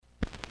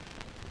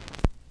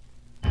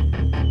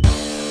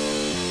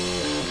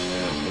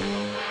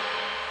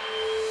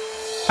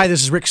Hi,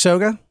 this is Rick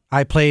Soga.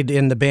 I played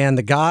in the band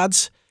The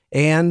Gods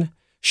and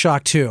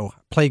Shock 2.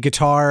 Played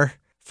guitar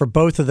for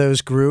both of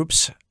those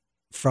groups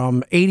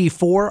from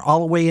 84 all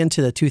the way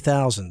into the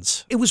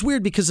 2000s. It was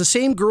weird because the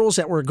same girls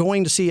that were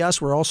going to see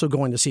us were also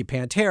going to see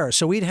Pantera.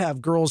 So we'd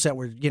have girls that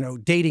were,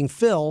 dating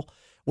Phil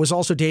was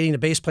also dating the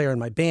bass player in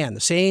my band. The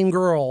same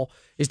girl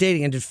is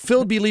dating, and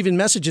Phil'd be leaving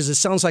messages. It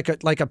sounds like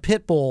a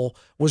pit bull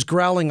was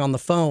growling on the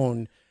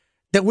phone.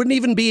 That wouldn't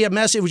even be a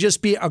mess. It would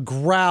just be a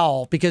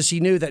growl because he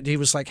knew that he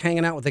was like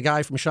hanging out with the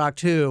guy from Shock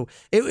 2.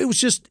 It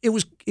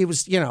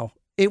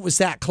was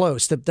that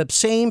close. The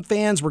same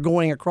fans were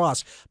going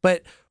across.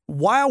 But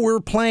while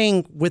we're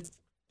playing with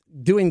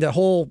doing the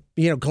whole,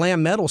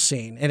 glam metal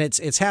scene and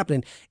it's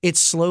happening, it's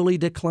slowly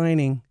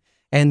declining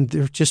and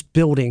they're just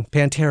building.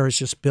 Pantera is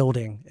just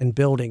building and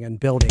building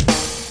and building.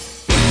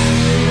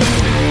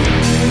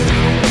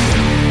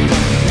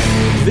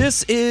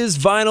 This is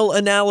Vinyl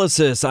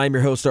Analysis. I'm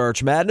your host,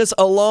 Arch Madness.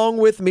 Along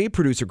with me,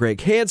 producer Greg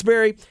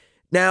Hansberry.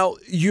 Now,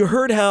 you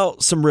heard how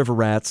some river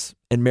rats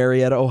in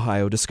Marietta,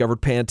 Ohio discovered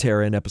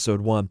Pantera in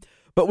episode 1.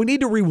 But we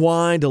need to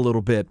rewind a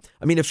little bit.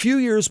 I mean, a few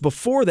years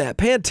before that,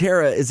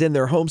 Pantera is in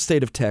their home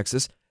state of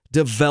Texas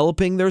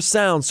developing their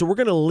sound. So we're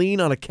going to lean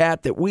on a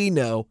cat that we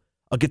know,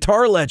 a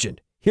guitar legend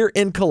here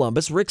in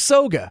Columbus, Rick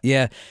Soga.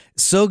 Yeah,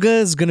 Soga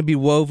is going to be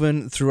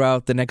woven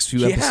throughout the next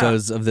few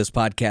episodes of this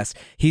podcast.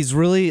 He's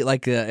really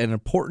like an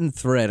important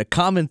thread, a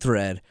common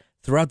thread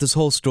throughout this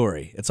whole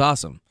story. It's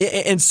awesome.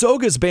 And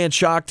Soga's band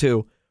Shock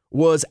 2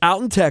 was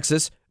out in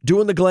Texas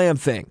doing the glam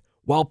thing,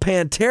 while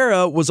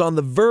Pantera was on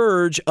the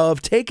verge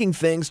of taking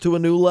things to a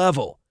new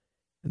level.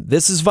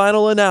 This is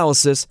Vinyl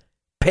Analysis,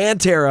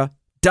 Pantera,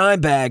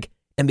 Dimebag,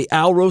 and the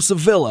Al Rosa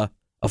Villa,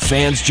 A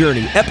Fan's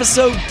Journey,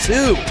 Episode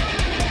 2,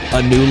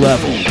 A New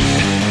Level.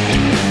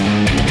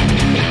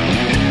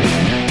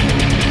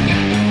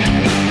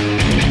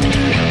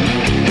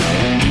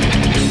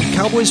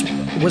 Cowboys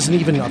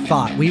wasn't even a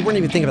thought. We weren't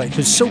even thinking about it. It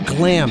was so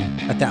glam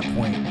at that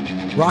point.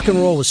 Rock and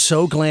roll was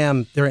so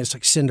glam. It's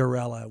like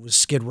Cinderella, it was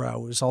Skid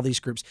Row, it was all these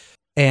groups.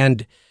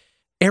 And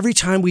every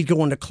time we'd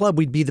go into a club,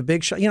 we'd be the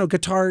big shot.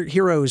 Guitar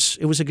heroes.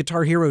 It was a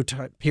guitar hero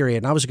type period.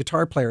 And I was a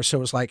guitar player. So it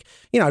was like,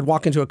 I'd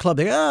walk into a club.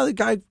 The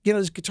guy,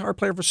 is a guitar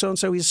player for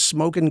so-and-so. He's a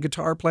smoking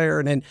guitar player.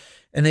 And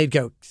they'd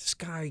go, this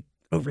guy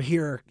over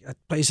here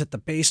plays at the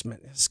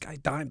Basement. This guy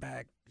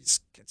Dimebag.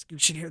 You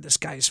should hear this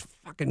guy. He's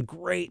fucking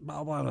great,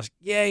 blah, blah. And I was like,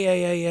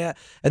 yeah.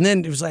 And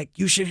then it was like,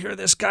 you should hear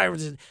this guy.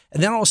 And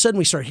then all of a sudden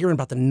we started hearing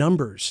about the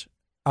numbers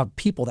of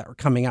people that were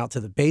coming out to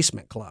the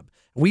Basement Club.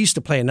 We used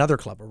to play another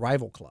club, a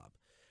rival club.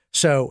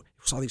 So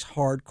it was all these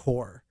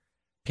hardcore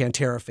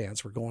Pantera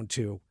fans were going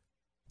to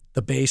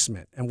the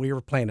Basement, and we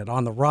were playing it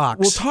on the Rocks.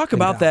 We'll talk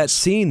about that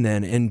scene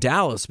then in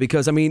Dallas,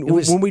 because I mean,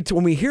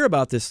 when we hear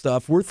about this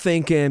stuff, you're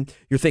thinking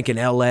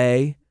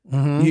L.A.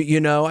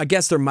 Mm-hmm. I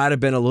guess there might have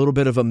been a little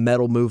bit of a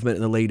metal movement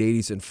in the late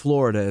 '80s in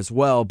Florida as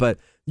well, but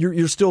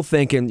you're still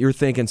thinking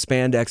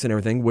spandex and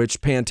everything, which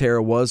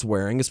Pantera was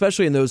wearing,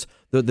 especially in those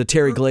the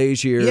Terry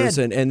Glaze years,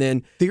 and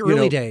then the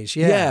early days.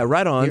 Yeah,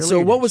 right on. So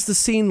what was the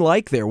scene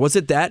like there? Was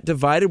it that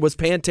divided? Was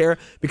Pantera,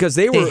 because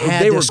they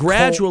were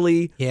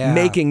gradually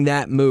making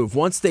that move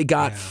once they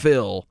got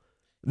Phil.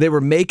 They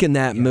were making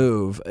that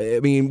move. I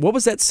mean, what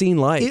was that scene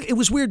like? It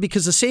was weird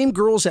because the same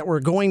girls that were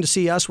going to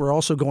see us were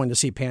also going to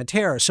see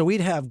Pantera. So we'd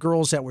have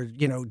girls that were,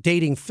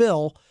 dating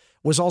Phil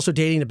was also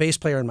dating the bass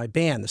player in my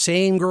band. The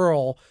same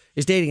girl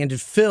is dating,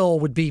 and Phil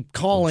would be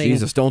calling.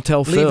 Jesus, don't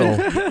tell Phil.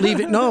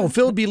 No,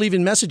 Phil would be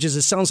leaving messages.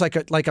 It sounds like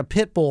a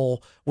pit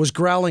bull was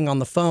growling on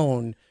the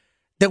phone.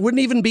 That wouldn't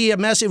even be a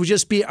mess. It would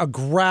just be a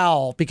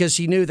growl because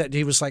he knew that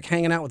he was like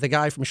hanging out with the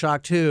guy from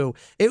Shock 2.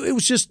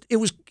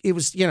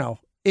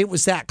 It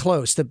was that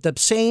close. The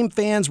same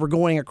fans were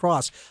going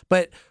across,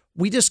 but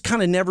we just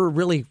kind of never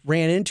really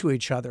ran into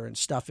each other and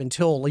stuff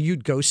until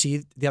you'd go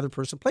see the other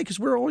person play because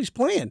we're always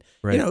playing.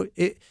 Right.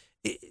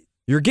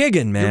 You're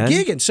gigging, man.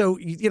 You're gigging. So,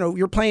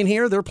 you're playing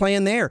here, they're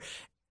playing there.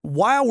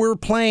 While we're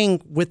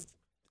playing with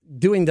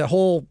doing the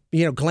whole,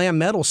 glam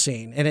metal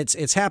scene and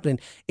it's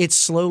happening, it's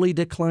slowly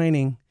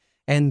declining.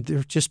 And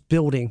they're just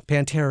building.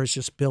 Pantera is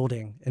just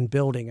building and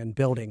building and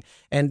building.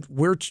 And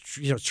we're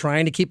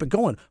trying to keep it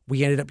going.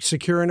 We ended up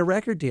securing a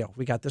record deal.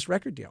 We got this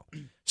record deal.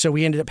 So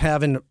we ended up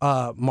having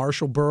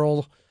Marshall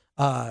Burl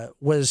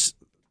was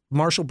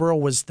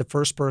the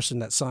first person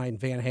that signed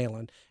Van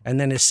Halen. And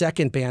then his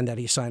second band that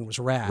he signed was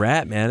Rat.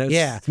 Rat, man.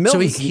 It's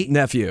Milton's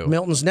nephew.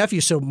 Milton's nephew.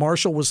 So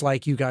Marshall was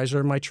like, you guys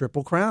are my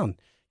Triple Crown.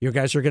 You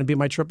guys are going to be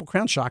my Triple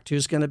Crown. Shock 2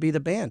 is going to be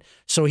the band.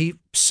 So he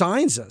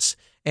signs us.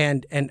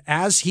 And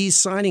as he's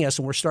signing us,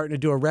 and we're starting to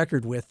do a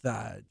record with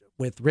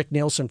Rick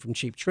Nielsen from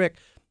Cheap Trick,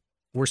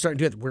 we're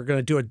going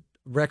to do a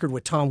record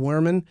with Tom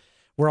Werman.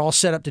 We're all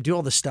set up to do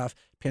all this stuff.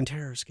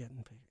 Pantera's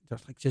getting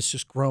like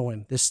just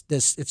growing. It's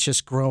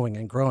just growing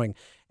and growing.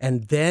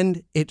 And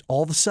then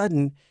all of a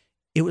sudden,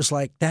 it was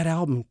like that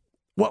album.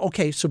 Well,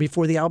 okay, so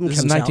before the album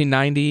comes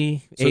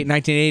 1990, out.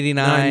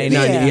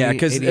 1989.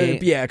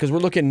 Because we're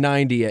looking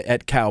 90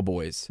 at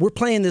Cowboys. We're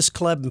playing this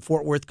club in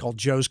Fort Worth called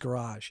Joe's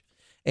Garage.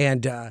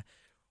 And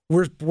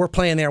we're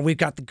playing there. We've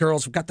got the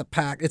girls. We've got the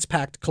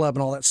packed club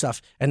and all that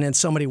stuff. And then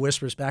somebody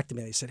whispers back to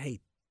me. They said,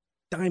 "Hey,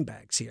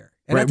 Dimebag's here."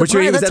 And right, which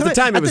at the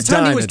time it was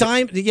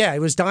Diamond. Yeah, it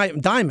was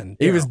Diamond.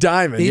 He was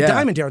Diamond. Yeah,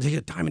 Diamond Daryl. He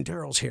said, "Diamond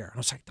Daryl's here." I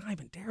was like,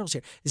 "Diamond Daryl's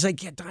here." He's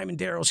like, "Yeah, Diamond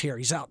Daryl's here.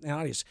 He's out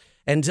now."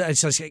 And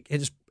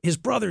his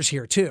brother's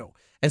here too.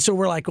 And so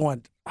we're like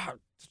going,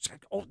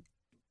 "Oh,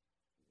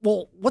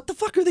 well, what the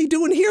fuck are they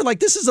doing here? Like,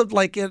 this is a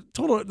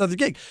total another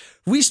gig."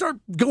 We start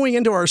going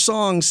into our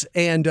songs,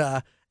 and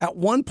at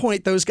one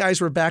point, those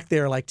guys were back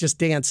there, like, just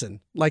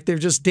dancing. Like, they're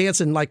just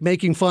dancing, like,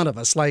 making fun of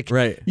us. Like,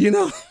 right.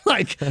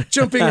 Like,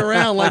 jumping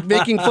around, like,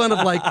 making fun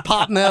of, like,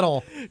 pop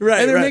metal. Right,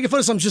 and they're making fun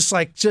of us. I'm just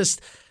like,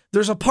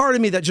 there's a part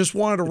of me that just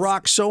wanted to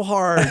rock so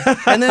hard.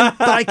 And then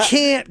but I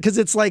can't, because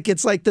it's like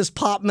this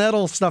pop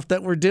metal stuff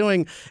that we're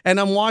doing.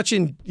 And I'm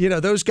watching,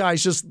 those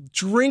guys just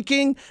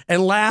drinking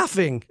and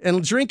laughing.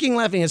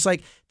 It's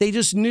like they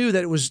just knew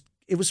that it was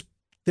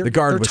the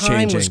guard was time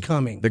changing. was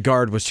coming. The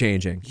guard was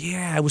changing.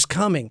 Yeah, it was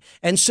coming.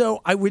 And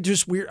so I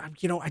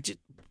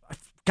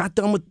got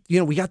done with,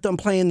 we got done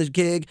playing the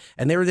gig,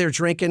 and they were there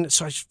drinking.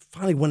 So I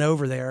finally went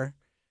over there.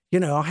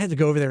 I had to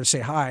go over there and say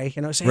hi,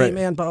 say, "Hey,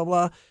 man, blah, blah,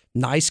 blah."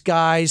 Nice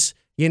guys,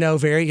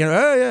 very,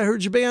 "Oh, yeah, I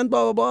heard your band,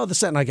 blah, blah, blah." The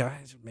set, and I go,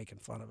 "They're making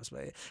fun of us."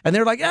 And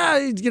they're like,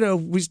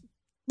 we,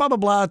 blah, blah,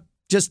 blah.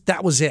 Just,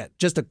 that was it.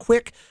 Just a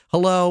quick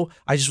hello.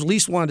 I just at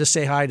least wanted to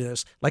say hi to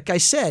this. Like I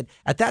said,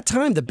 at that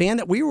time, the band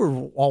that we were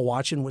all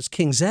watching was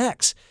King's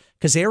X,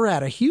 because they were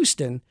out of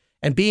Houston,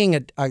 and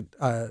being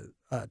a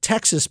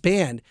Texas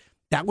band,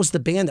 that was the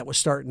band that was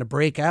starting to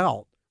break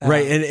out.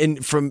 Right,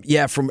 and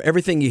from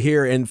everything you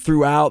hear and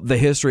throughout the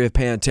history of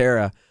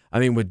Pantera, I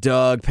mean, with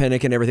Doug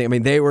Pinnick and everything, I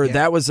mean,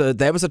 that was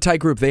a tight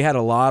group. They had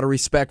a lot of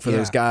respect for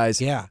those guys.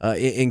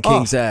 In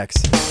King's X.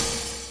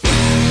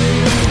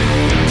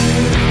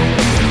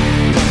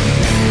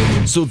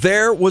 So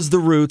there was the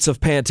roots of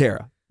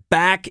Pantera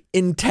back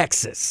in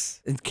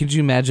Texas. Could you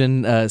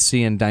imagine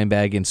seeing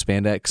Dimebag in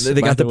spandex?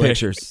 They got the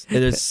pictures.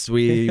 It is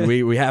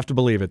we have to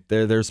believe it.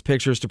 There's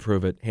pictures to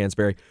prove it,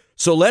 Hansberry.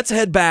 So let's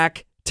head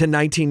back to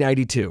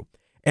 1992.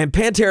 And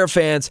Pantera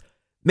fans,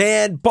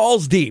 man,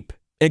 balls deep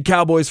in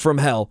Cowboys from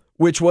Hell,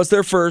 which was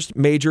their first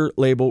major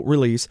label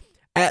release.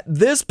 At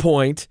this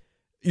point,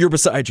 you're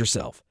beside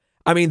yourself.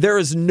 I mean, there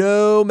is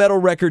no metal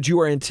record you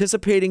are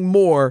anticipating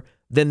more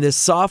than this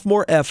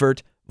sophomore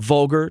effort,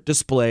 Vulgar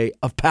Display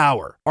of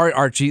Power. All right,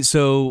 Archie,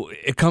 so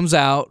it comes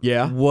out.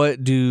 Yeah.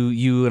 What do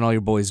you and all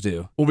your boys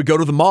do? Well, we go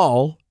to the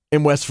mall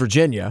in West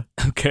Virginia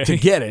to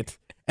get it,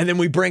 and then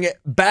we bring it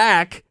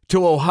back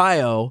to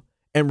Ohio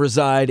and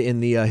reside in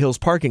the Hills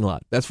parking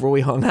lot. That's where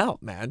we hung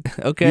out, man.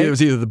 Okay. It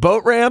was either the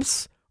boat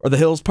ramps or the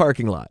Hills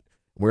parking lot.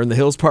 We're in the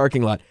Hills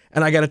parking lot.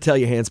 And I got to tell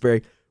you,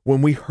 Hansberry,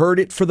 when we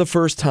heard it for the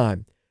first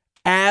time,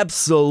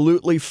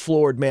 absolutely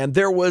floored, man.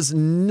 There was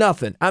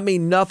nothing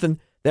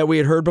that we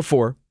had heard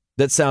before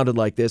that sounded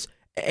like this.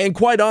 And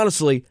quite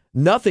honestly,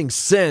 nothing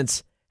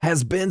since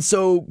has been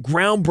so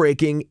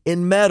groundbreaking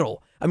in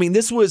metal. I mean,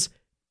 this was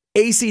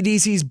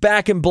AC/DC's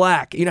Back in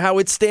Black. You know how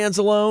it stands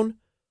alone?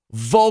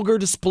 Vulgar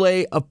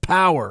Display of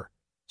Power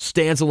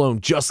stands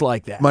alone just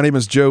like that. My name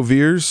is Joe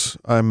Veers.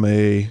 I'm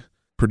a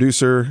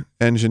producer,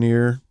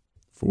 engineer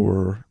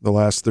for the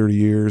last 30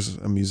 years,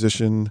 a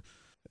musician.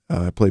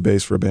 I play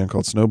bass for a band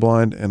called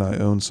Snowblind, and I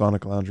own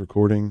Sonic Lounge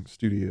Recording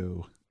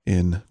Studio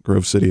in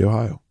Grove City,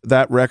 Ohio.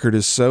 That record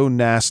is so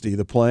nasty.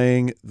 The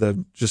playing,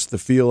 just the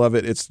feel of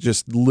it, it's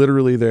just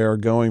literally they are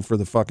going for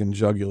the fucking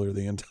jugular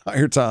the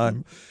entire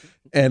time.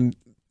 And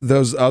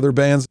those other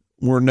bands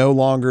were no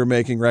longer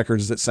making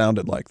records that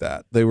sounded like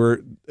that.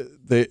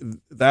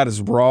 That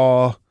is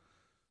raw,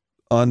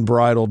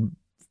 unbridled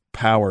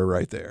power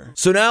right there.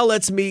 So now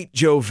let's meet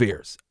Joe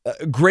Veers.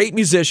 A great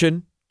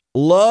musician,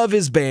 love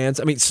his bands.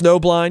 I mean,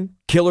 Snowblind,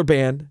 killer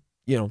band.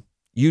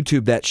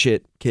 YouTube that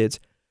shit, kids.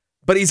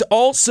 But he's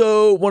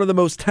also one of the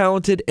most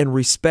talented and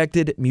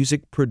respected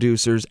music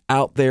producers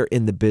out there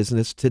in the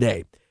business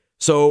today.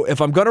 So if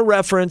I'm going to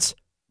reference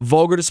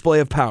Vulgar Display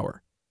of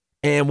Power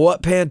and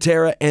what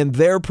Pantera and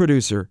their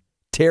producer,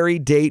 Terry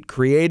Date,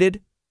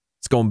 created,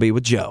 it's going to be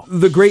with Joe.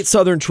 The Great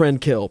Southern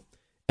Trendkill,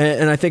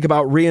 and I think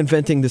about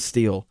Reinventing the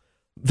Steel.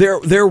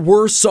 There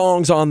were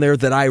songs on there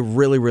that I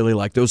really, really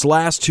liked. Those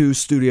last two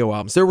studio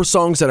albums, there were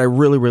songs that I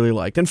really, really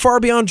liked. And Far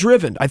Beyond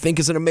Driven, I think,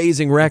 is an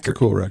amazing record. It's a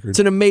cool record. It's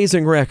an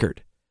amazing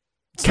record.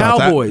 It's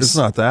Cowboys. It's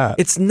not that.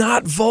 It's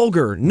not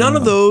vulgar. None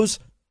of those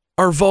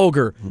are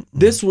vulgar.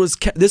 This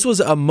was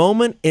a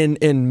moment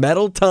in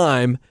metal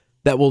time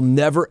that will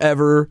never,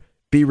 ever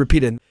be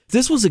repeated.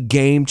 This was a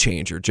game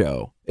changer,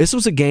 Joe. This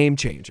was a game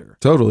changer.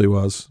 Totally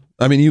was.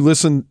 I mean, you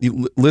listen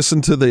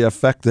to the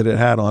effect that it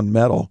had on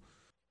metal.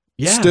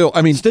 Yeah.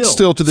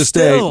 Still to this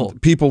day,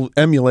 people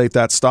emulate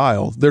that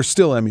style. They're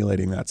still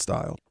emulating that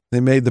style. They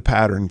made the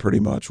pattern pretty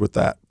much with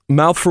that.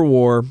 Mouth for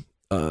War,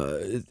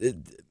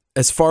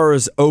 as far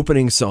as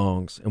opening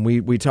songs, and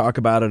we talk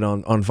about it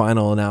on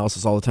Vinyl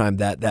Analysis all the time,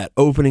 that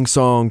opening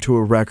song to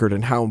a record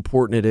and how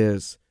important it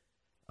is.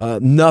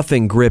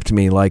 Nothing gripped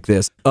me like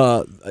this.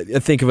 I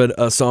think of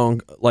a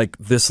song like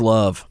This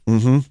Love.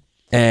 Mm-hmm.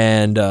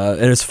 And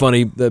it's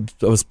funny that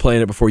I was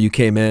playing it before you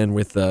came in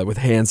with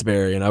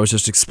Hansberry, and I was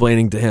just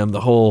explaining to him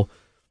the whole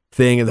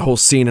thing and the whole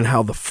scene and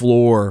how the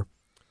floor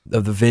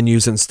of the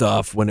venues and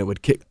stuff when it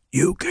would kick,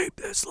 you keep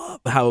this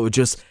love, how it would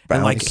just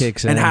and like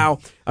kicks and in. how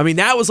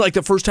that was like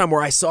the first time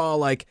where I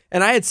saw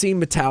and I had seen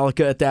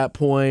Metallica at that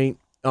point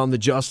on the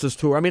Justice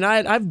tour. I mean,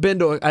 I had been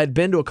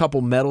to a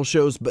couple metal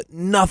shows, but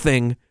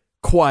nothing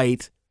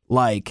quite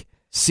like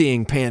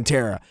seeing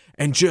Pantera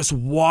and just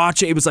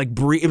watch it. It was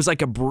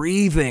like a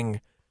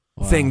breathing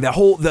thing. The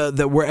whole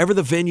the wherever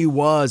the venue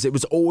was, it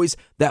was always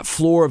that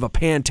floor of a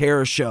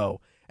Pantera show.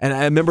 And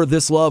I remember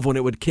This Love when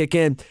it would kick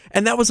in,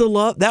 and that was their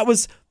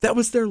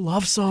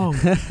love song.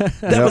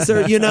 That was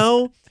their, you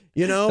know,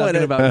 Talking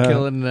about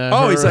killing.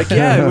 he's like,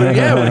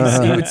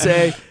 he would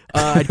say,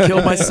 I'd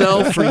kill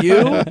myself for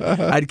you.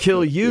 I'd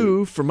kill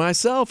you for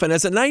myself. And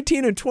as a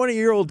 19 and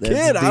 20-year-old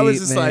kid, I was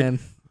just like,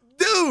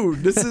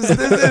 dude, this is.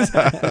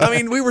 I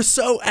mean, we were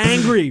so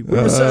angry. We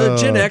were so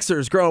Gen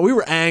Xers growing. We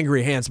were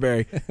angry,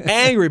 Hansberry,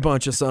 angry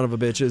bunch of son of a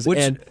bitches.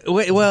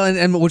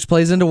 Which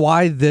plays into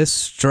why this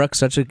struck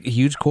such a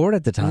huge chord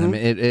at the time.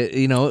 It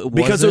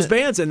because those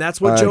bands, and that's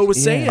what Joe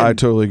was saying. I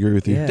totally agree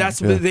with you. Yeah.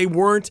 They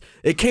weren't.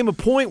 It came a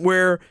point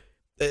where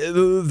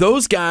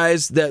those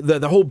guys,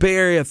 the whole Bay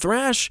Area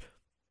thrash,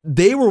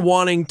 they were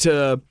starting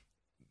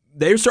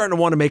to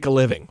want to make a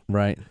living.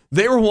 Right.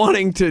 They were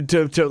wanting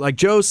to like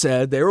Joe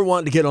said, they were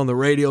wanting to get on the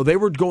radio. They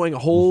were going a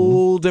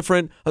whole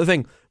different other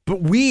thing.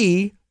 But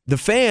we, the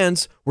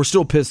fans, were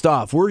still pissed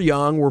off. We're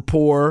young, we're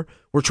poor,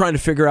 we're trying to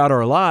figure out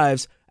our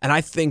lives. And I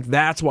think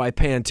that's why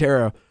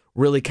Pantera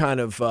really kind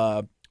of,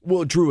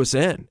 it drew us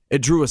in.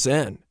 It drew us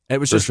in. It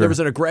was just, there was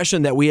an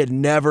aggression that we had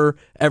never,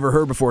 ever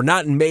heard before.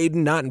 Not in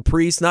Maiden, not in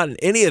Priest, not in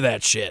any of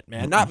that shit,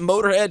 man. Not in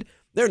Motorhead.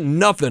 There's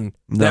nothing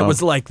that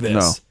was like this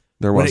No,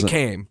 there when wasn't. it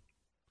came.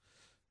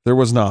 There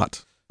was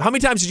not. How many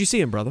times did you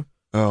see him, brother?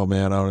 Oh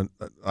man,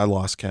 I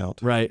lost count.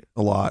 Right.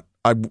 A lot.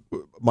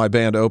 My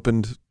band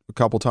opened a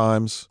couple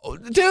times. Oh,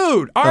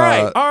 dude, all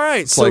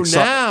right. It's So like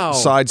now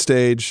side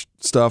stage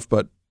stuff,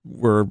 but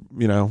we're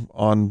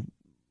on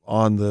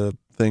the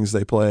things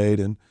they played.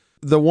 And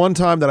the one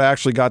time that I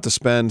actually got to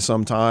spend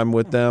some time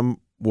with them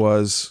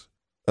was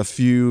a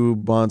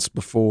few months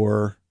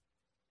before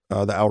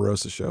the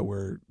Alrosa show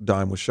where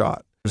Dime was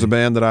shot. There's a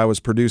band that I was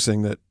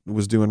producing that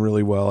was doing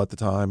really well at the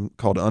time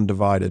called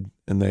Undivided,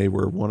 and they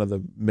were one of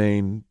the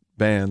main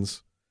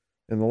bands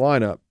in the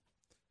lineup.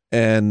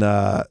 And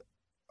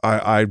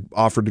I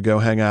offered to go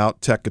hang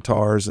out, tech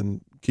guitars,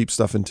 and keep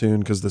stuff in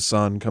tune because the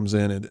sun comes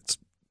in and it's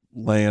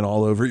laying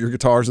all over your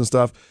guitars and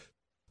stuff.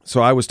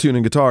 So I was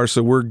tuning guitars,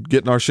 so we're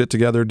getting our shit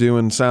together,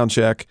 doing sound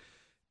check,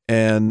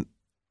 and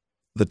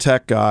the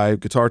tech guy,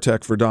 guitar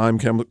tech for Dime,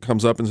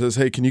 comes up and says,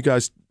 "Hey, can you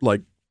guys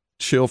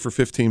chill for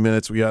 15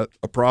 minutes? We got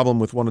a problem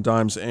with one of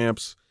Dime's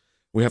amps.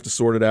 We have to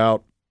sort it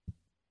out,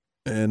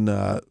 and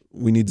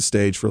we need the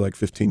stage for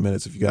 15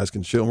 minutes if you guys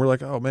can chill." And we're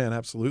like, "Oh man,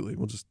 absolutely.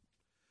 We'll just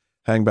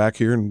hang back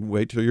here and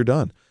wait till you're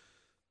done."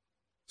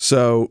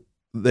 So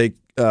they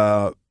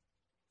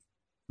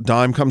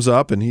Dime comes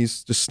up and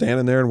he's just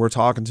standing there and we're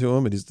talking to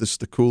him, and he's just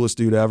the coolest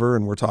dude ever,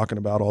 and we're talking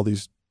about all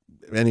these,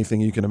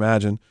 anything you can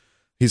imagine.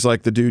 He's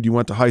like the dude you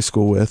went to high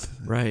school with.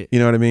 Right. You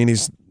know what I mean?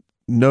 He's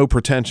no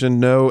pretension,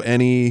 no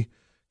any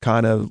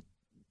kind of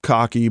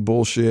cocky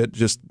bullshit,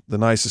 just the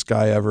nicest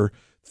guy ever.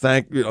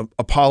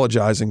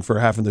 Apologizing for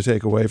having to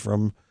take away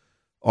from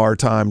our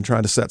time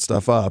trying to set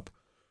stuff up.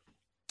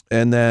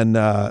 And then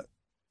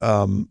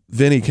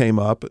Vinny came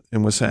up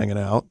and was hanging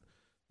out.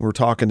 We were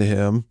talking to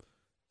him.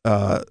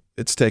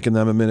 It's taken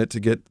them a minute to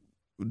get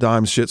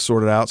Dime's shit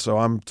sorted out, so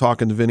I'm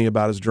talking to Vinny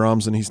about his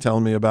drums, and he's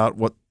telling me about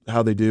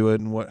how they do it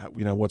and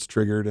what's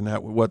triggered and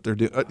what they're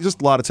doing.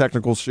 Just a lot of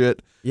technical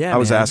shit. Yeah, I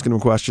was asking him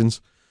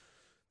questions.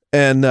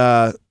 And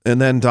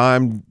then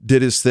Dime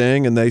did his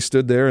thing, and they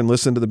stood there and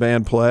listened to the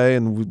band play,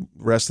 and the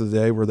rest of the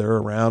day we're there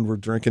around, we're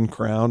drinking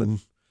Crown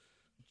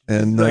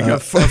and a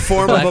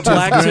form of a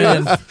black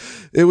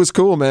tooth. It was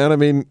cool, man. I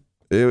mean,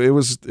 it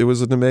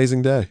was an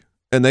amazing day,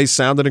 and they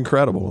sounded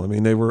incredible. I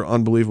mean, they were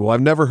unbelievable.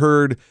 I've never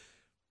heard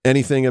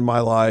anything in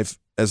my life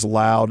as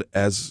loud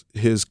as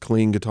his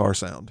clean guitar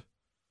sound.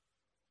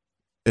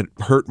 It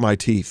hurt my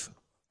teeth.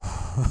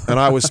 And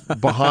I was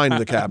behind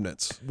the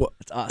cabinets.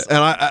 That's awesome.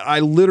 And I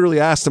literally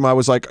asked him, I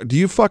was like, "Do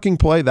you fucking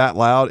play that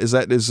loud?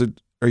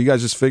 Are you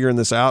guys just figuring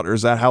this out, or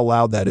is that how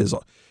loud that is?"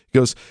 He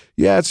goes,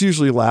 "Yeah, it's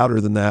usually louder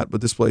than that,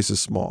 but this place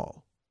is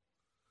small."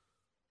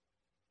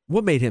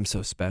 What made him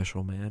so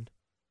special, man?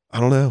 I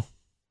don't know.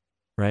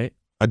 Right?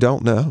 I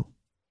don't know.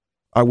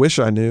 I wish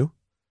I knew.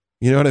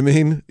 You know what I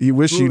mean? You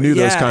wish you knew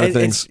those kind of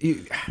things.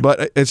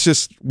 But it's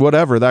just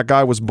whatever. That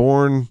guy was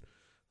born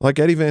like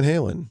Eddie Van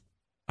Halen.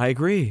 I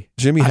agree.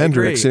 Jimi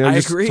Hendrix.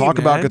 Agree. Just talk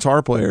about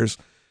guitar players.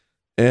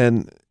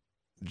 And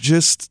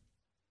just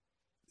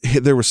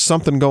there was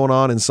something going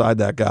on inside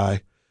that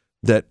guy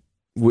that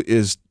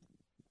is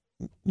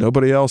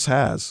nobody else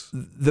has.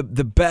 The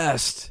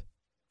best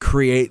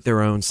create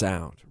their own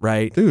sound,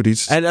 right? Dude,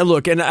 and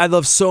look, and I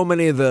love so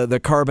many of the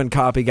carbon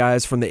copy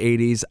guys from the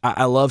 80s.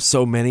 I love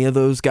so many of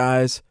those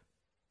guys.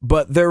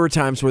 but there were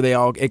times where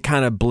it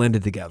kind of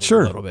blended together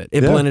a little bit.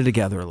 It blended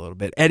together a little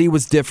bit. Eddie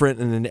was different,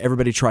 and then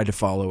everybody tried to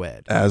follow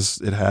Ed. As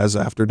it has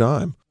after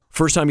Dime.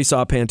 First time you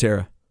saw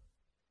Pantera?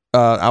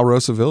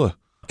 Alrosa Villa,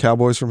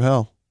 Cowboys from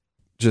Hell.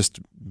 Just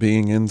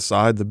being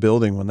inside the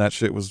building when that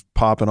shit was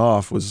popping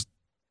off was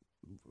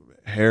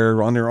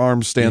hair on your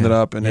arms standing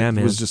up, and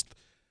it was just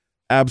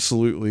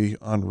absolutely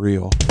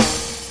unreal.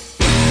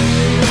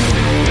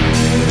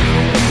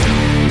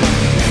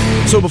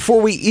 So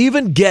before we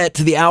even get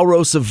to the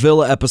Alrosa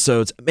Villa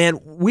episodes, man,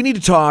 we need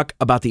to talk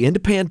about the end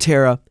of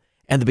Pantera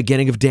and the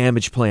beginning of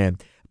Damage Plan.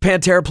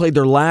 Pantera played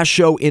their last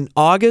show in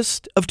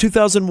August of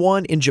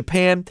 2001 in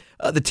Japan.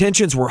 The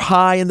tensions were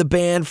high in the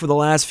band for the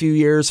last few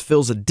years.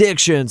 Phil's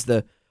addictions,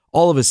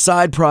 all of his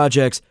side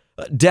projects,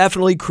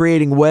 definitely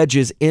creating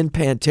wedges in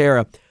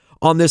Pantera.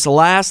 On this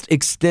last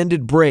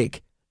extended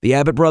break, the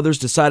Abbott brothers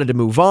decided to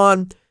move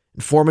on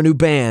and form a new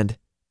band,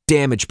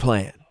 Damage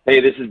Plan. Hey,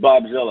 this is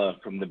Bob Zilla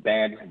from the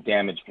band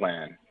Damage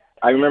Plan.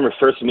 I remember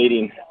first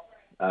meeting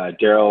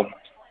Daryl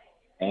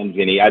and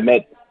Vinny. I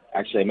met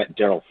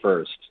Daryl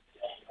first.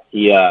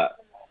 He,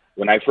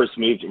 when I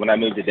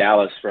moved to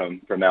Dallas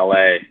from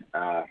LA,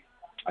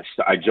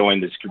 I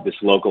joined this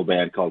local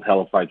band called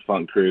Hellified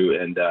Funk Crew,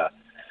 and it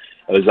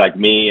was like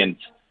me and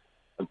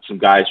some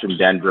guys from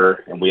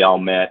Denver, and we all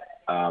met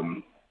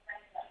down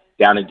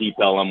in Deep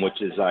Ellum,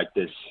 which is like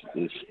this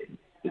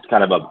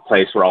kind of a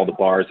place where all the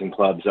bars and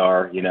clubs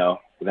are,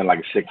 within like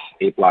a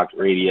 6-8 block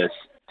radius.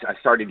 I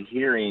started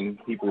hearing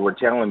people were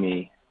telling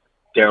me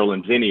Daryl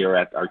and Vinny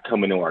are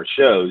coming to our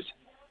shows.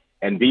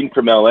 And being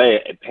from LA,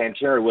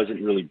 Pantera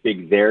wasn't really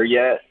big there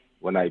yet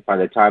by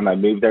the time I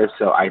moved there.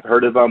 So I've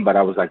heard of them, but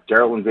I was like,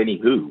 Daryl and Vinny,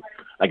 who?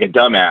 Like a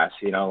dumbass,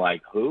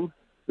 like who?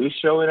 Who's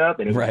showing up?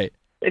 And it was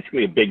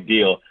basically a big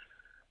deal.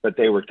 But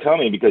they were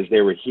coming because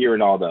they were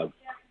hearing all the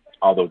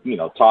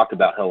talk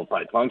about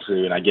Hellified Funk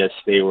Crew, and I guess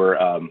they were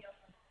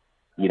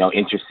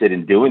interested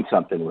in doing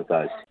something with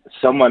us.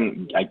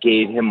 I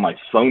gave him my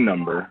phone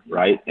number,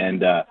 right?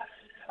 And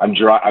I'm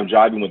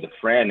driving with a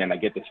friend, and I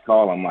get this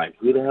call. I'm like,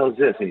 who the hell is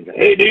this? And he's like,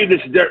 hey, dude,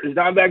 this is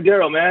Dimebag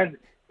Daryl, man.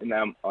 And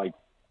I'm like,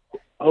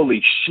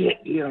 holy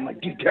shit, dude. I'm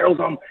like, dude,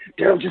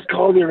 Daryl just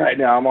called me right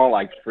now. I'm all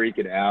like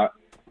freaking out.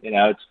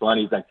 It's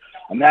funny. He's like,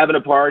 I'm having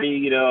a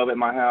party, at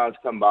my house.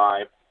 Come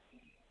by.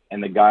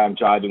 And the guy I'm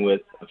driving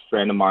with, a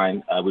friend of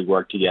mine, we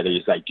work together.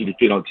 He's like, dude, if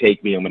you don't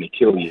take me, I'm going to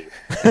kill you.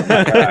 I'm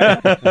like, all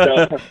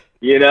right.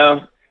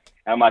 So,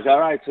 I'm like, all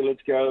right, so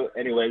let's go.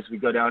 Anyways, we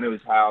go down to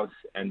his house,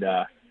 and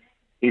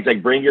he's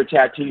like, bring your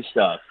tattoo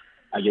stuff.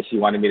 I guess he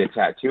wanted me to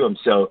tattoo him.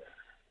 So,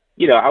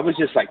 I was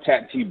just like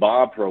Tattoo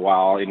Bob for a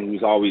while, and he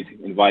was always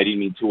inviting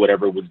me to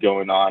whatever was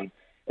going on.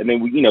 And then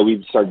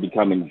we started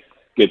becoming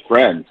good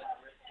friends.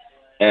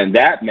 And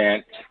that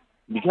meant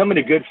becoming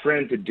a good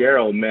friend to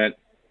Daryl meant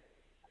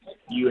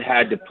you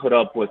had to put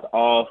up with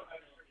all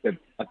the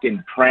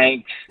fucking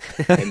pranks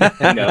and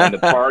and the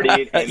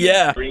partying and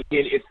the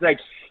drinking. It's like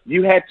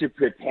you had to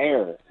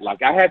prepare.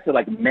 Like I had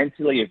to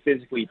mentally and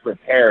physically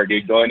prepare,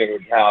 dude, going to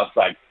his house.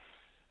 Like,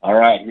 all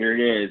right, here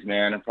it is,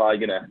 man. I'm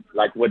probably gonna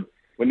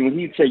when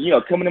he'd say,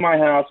 come into my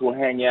house, we'll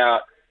hang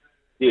out,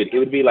 dude. It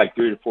would be like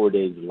 3 to 4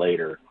 days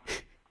later.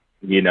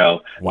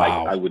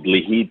 Wow.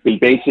 He'd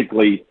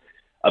basically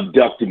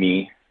abduct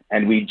me,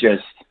 and we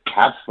just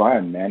have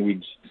fun, man.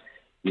 We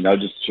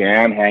just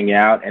jam, hang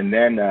out. And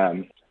then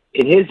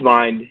in his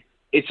mind,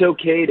 it's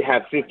okay to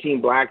have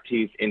 15 black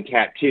teeth and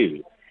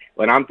tattoo.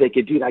 But I'm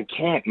thinking, dude, I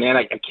can't, man.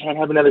 I can't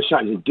have another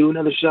shot. Just do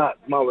another shot.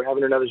 Come on, we're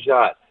having another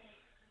shot.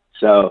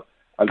 So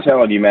I'm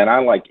telling you, man,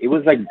 it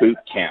was like boot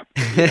camp.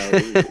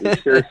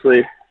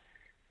 Seriously,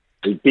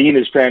 being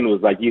his friend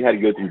was like you had to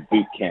go through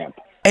boot camp.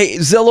 Hey,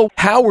 Zilla,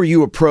 how were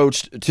you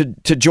approached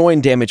to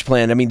join Damage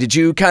Plan? I mean, did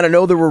you kind of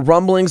know there were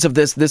rumblings of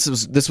this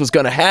was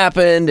going to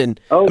happen? And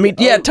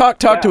talk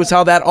to us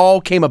how that all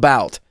came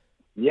about.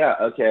 Yeah,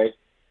 okay.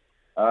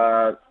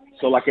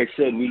 So like I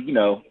said, we,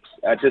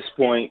 at this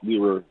point we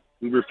were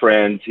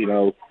friends,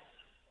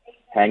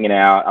 hanging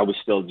out. I was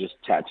still just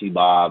Tattoo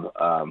Bob,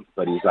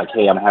 but he's like,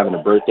 hey, I'm having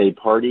a birthday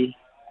party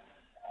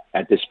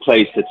at this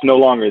place that's no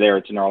longer there.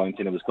 It's in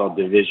Arlington. It was called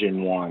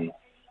Division 1.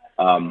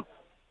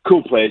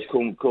 Cool place,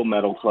 cool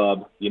metal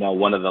club,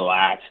 one of the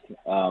last.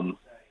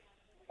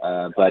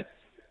 But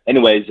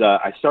anyways,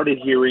 I started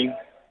hearing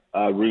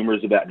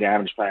rumors about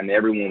Damage Plan.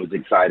 Everyone was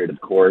excited, of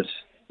course.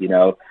 They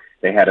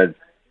had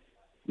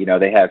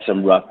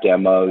some rough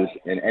demos.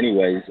 And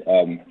anyways,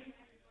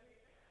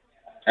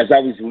 as I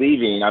was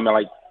leaving,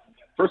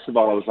 first of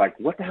all, I was like,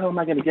 what the hell am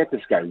I going to get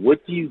this guy?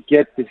 What do you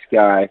get this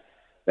guy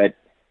that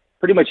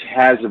pretty much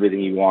has everything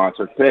he wants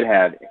or could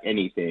have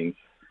anything,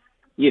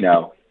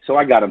 So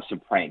I got him some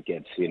prank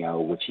kits,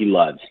 which he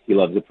loves. He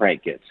loves the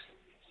prank kits.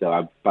 So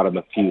I bought him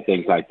a few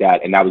things like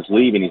that. And I was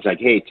leaving. He's like,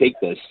 hey, take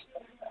this,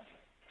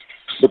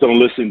 but don't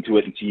listen to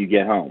it until you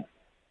get home.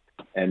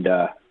 And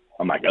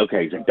I'm like,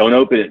 okay. He's like, don't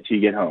open it until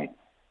you get home.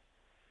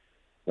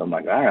 So I'm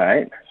like, all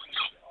right.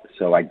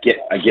 So I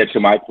get to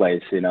my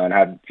place, and I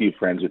have a few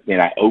friends with me,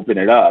 and I open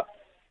it up,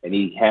 and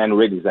he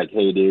handwritten. He's like,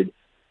 hey, dude,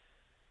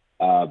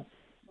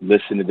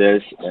 listen to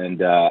this,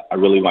 and I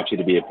really want you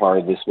to be a part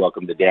of this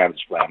Welcome to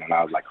Damage Plan. And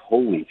I was like,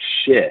 holy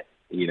shit,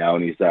 you know.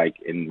 And he's like,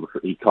 and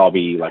he called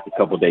me like a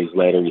couple of days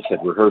later. He said,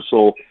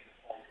 rehearsal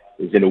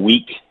is in a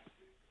week,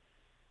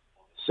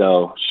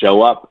 so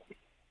show up.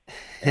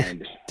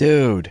 And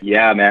dude,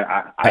 yeah, man,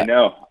 I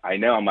know.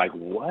 I'm like,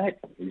 what?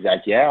 He's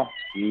like, yeah,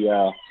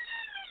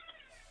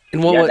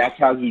 that's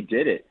how he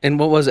did it. And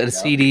what was it? A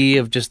CD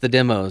of just the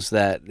demos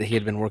that he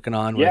had been working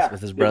on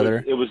with his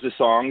brother? It was the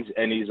songs,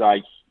 and he's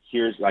like,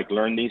 here's like,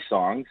 learn these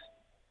songs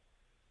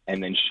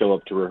and then show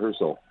up to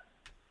rehearsal.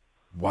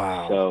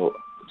 Wow. So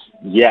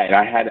yeah, and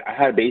I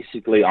had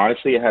basically,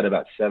 honestly, I had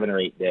about 7 or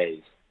 8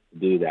 days to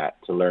do that,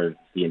 to learn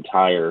the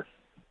entire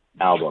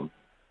album,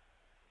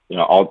 you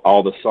know,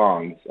 all the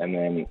songs. And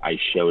then I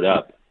showed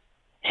up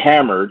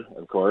hammered,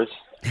 of course.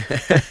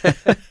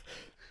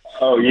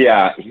 Oh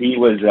yeah, he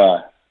was,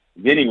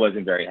 Vinny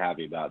wasn't very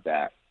happy about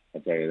that,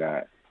 I'll tell you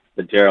that.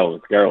 But Daryl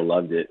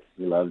loved it.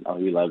 He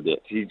loved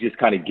it. He just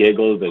kind of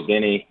giggled, but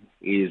Vinny,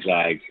 he's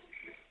like,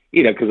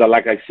 you know, because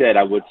like I said,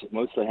 I was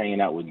mostly hanging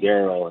out with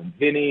Daryl, and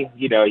Vinny,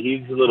 you know,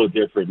 he's a little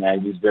different,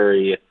 man. He's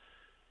very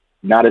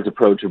not as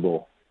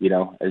approachable, you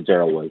know, as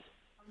Daryl was.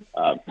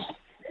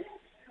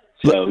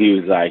 So he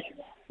was like,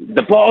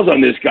 the ball's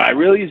on this guy.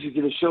 Really? Is he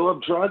going to show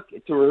up drunk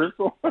to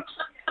rehearsal?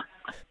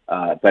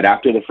 But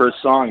after the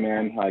first song,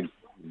 man, like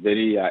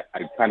Vinny, I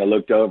kind of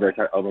looked over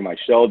my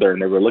shoulder,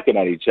 and they were looking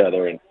at each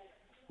other, and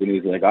Vinny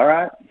was like, all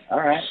right,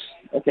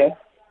 okay,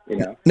 you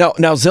know.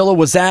 Now Zilla,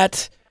 was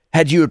that,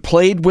 had you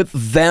played with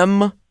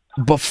them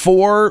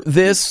before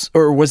this,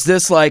 or was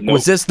this like,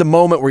 was this the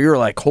moment where you were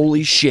like,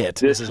 holy shit,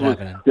 this is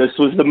happening? This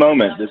was the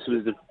moment. This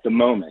was the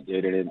moment,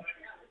 dude.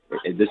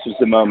 This was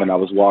the moment I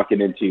was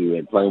walking into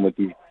and playing with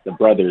the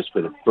brothers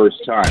for the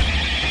first time.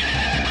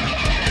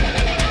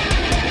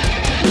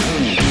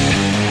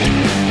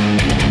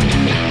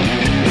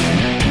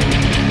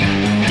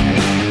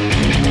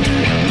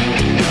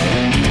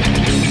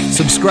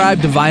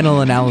 Subscribe to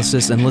Vinyl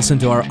Analysis and listen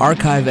to our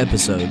archive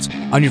episodes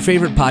on your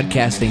favorite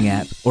podcasting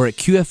app or at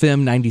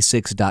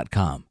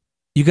QFM96.com.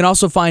 You can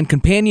also find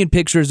companion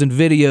pictures and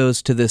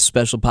videos to this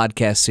special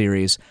podcast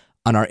series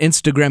on our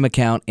Instagram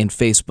account and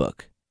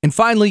Facebook. And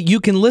finally, you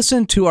can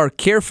listen to our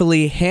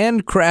carefully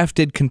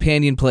handcrafted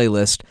companion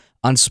playlist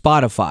on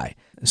Spotify.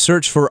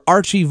 Search for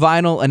Archie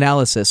Vinyl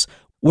Analysis,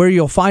 where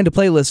you'll find a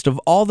playlist of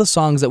all the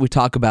songs that we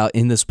talk about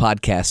in this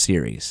podcast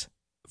series.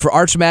 For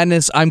Arch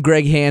Madness, I'm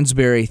Greg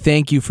Hansberry.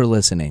 Thank you for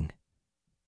listening.